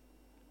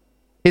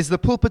 Is the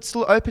pulpit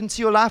still open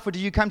to your life? Or do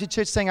you come to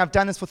church saying, I've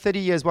done this for 30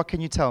 years, what can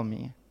you tell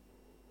me?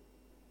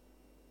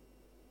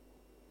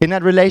 In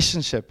that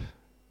relationship,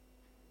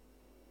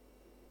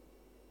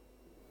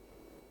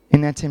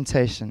 in that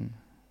temptation,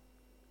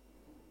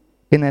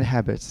 in that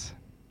habit,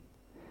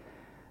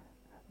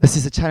 this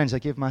is a challenge I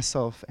give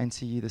myself and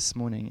to you this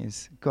morning,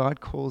 is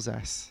God calls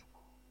us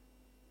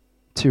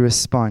to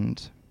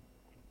respond.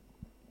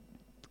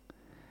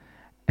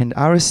 And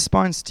our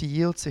response to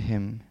yield to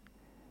Him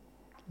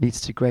leads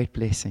to great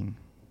blessing.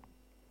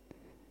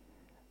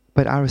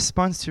 But our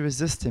response to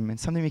resist Him, and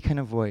something we can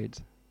avoid,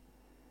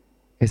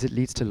 is it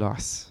leads to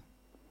loss.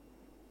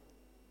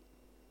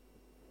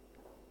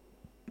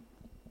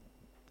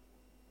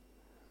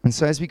 And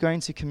so as we go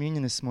into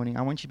communion this morning,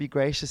 I want you to be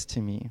gracious to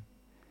me,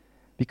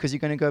 because you're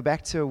going to go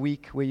back to a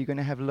week where you're going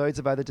to have loads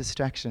of other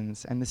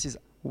distractions, and this is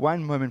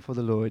one moment for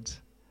the Lord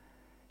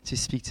to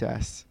speak to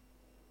us.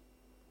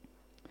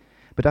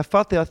 But I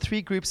felt there are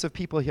three groups of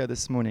people here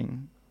this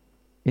morning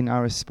in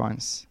our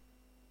response.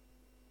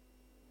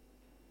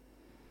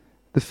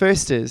 The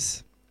first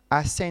is,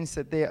 I sense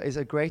that there is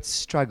a great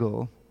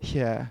struggle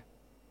here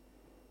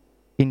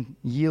in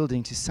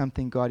yielding to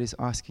something God is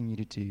asking you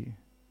to do,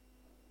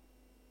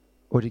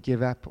 or to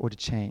give up, or to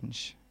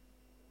change.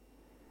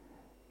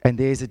 And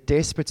there is a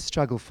desperate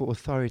struggle for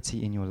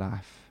authority in your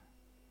life.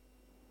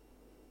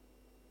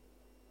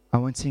 I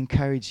want to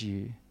encourage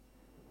you.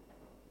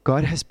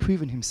 God has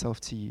proven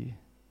Himself to you.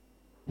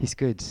 He's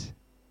good.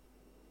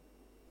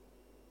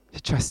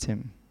 To trust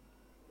Him.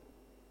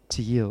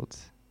 To yield.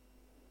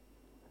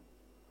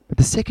 But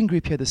the second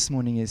group here this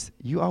morning is,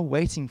 you are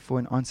waiting for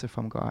an answer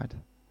from God.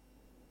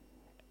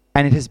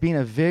 And it has been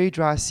a very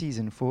dry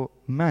season for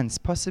months,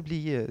 possibly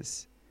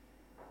years.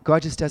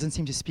 God just doesn't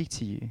seem to speak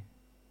to you.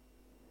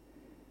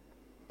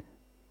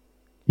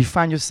 You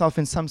find yourself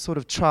in some sort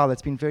of trial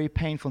that's been very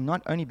painful,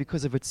 not only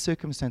because of its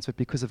circumstance, but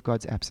because of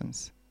God's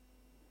absence.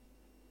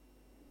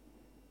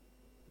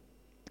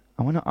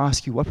 I want to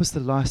ask you, what was the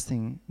last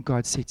thing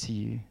God said to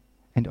you,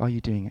 and are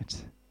you doing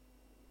it?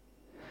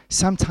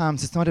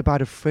 Sometimes it's not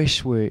about a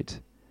fresh word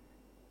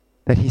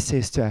that He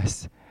says to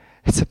us.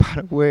 It's about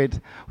a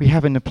word we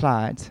haven't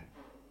applied.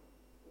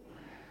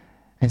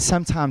 And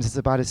sometimes it's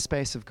about a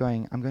space of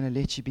going, I'm going to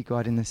let you be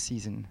God in this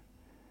season.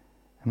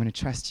 I'm going to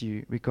trust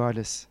you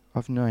regardless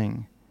of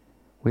knowing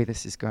where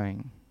this is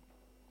going.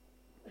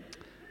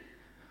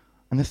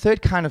 And the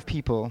third kind of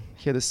people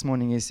here this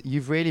morning is,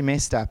 you've really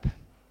messed up.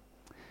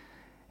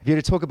 If you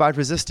were to talk about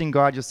resisting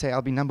God, you'll say,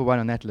 I'll be number one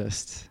on that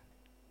list.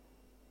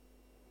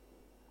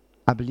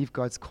 I believe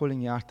God's calling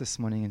you out this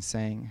morning and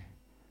saying,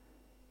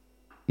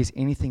 is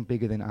anything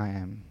bigger than I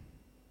am?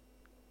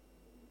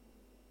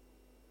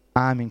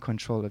 I'm in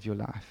control of your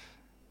life.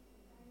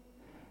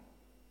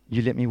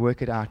 you let me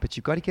work it out. But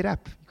you've got to get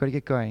up. You've got to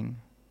get going.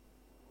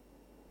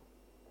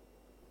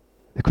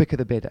 The quicker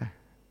the better.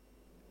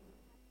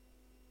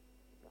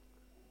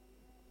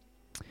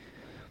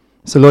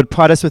 So Lord,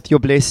 part us with your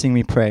blessing,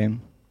 we pray.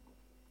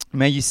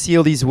 May you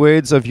seal these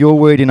words of your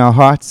word in our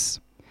hearts.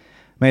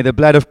 May the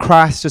blood of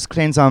Christ just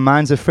cleanse our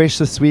minds afresh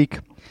this week.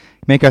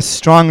 Make us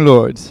strong,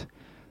 Lord,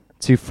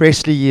 to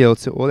freshly yield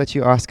to all that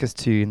you ask us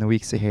to in the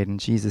weeks ahead. In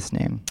Jesus'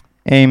 name,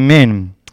 amen.